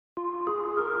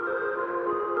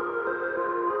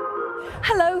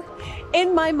Hello.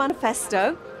 In my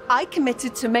manifesto, I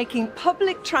committed to making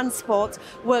public transport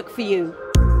work for you.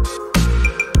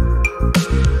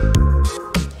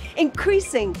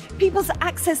 Increasing people's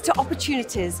access to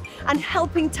opportunities and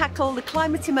helping tackle the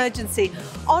climate emergency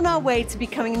on our way to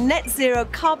becoming net zero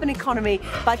carbon economy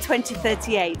by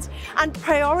 2038, and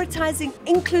prioritising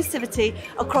inclusivity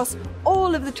across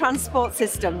all of the transport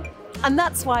system. And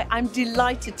that's why I'm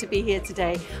delighted to be here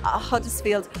today at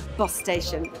Huddersfield bus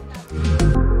station.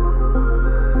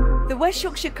 The West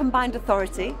Yorkshire Combined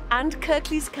Authority and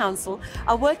Kirklees Council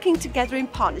are working together in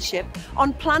partnership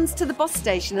on plans to the bus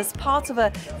station as part of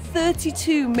a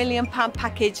 £32 million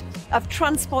package of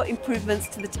transport improvements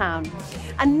to the town.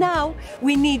 And now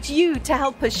we need you to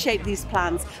help us shape these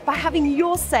plans by having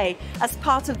your say as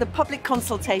part of the public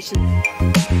consultation.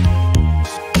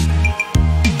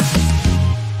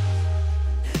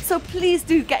 So please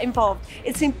do get involved.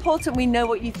 It's important we know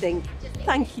what you think.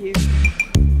 Thank you.